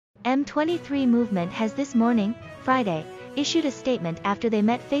M23 movement has this morning, Friday, issued a statement after they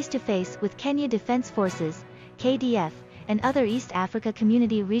met face-to-face with Kenya Defense Forces, KDF, and other East Africa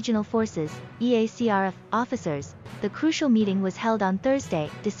Community Regional Forces, EACRF, officers. The crucial meeting was held on Thursday,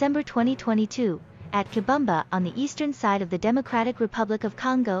 December 2022, at Kibumba on the eastern side of the Democratic Republic of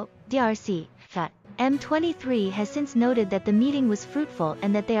Congo, DRC. M23 has since noted that the meeting was fruitful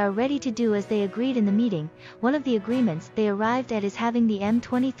and that they are ready to do as they agreed in the meeting. One of the agreements they arrived at is having the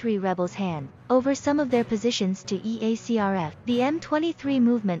M23 rebels hand over some of their positions to EACRF. The M23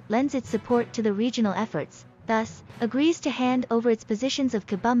 movement lends its support to the regional efforts, thus, agrees to hand over its positions of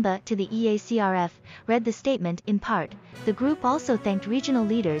Kibumba to the EACRF, read the statement. In part, the group also thanked regional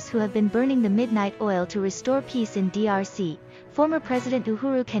leaders who have been burning the midnight oil to restore peace in DRC. Former President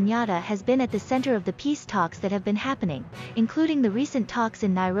Uhuru Kanyata has been at the center of the peace talks that have been happening, including the recent talks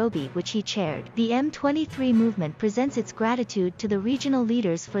in Nairobi which he chaired. The M23 movement presents its gratitude to the regional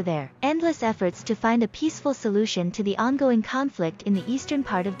leaders for their endless efforts to find a peaceful solution to the ongoing conflict in the eastern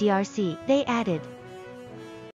part of DRC. They added,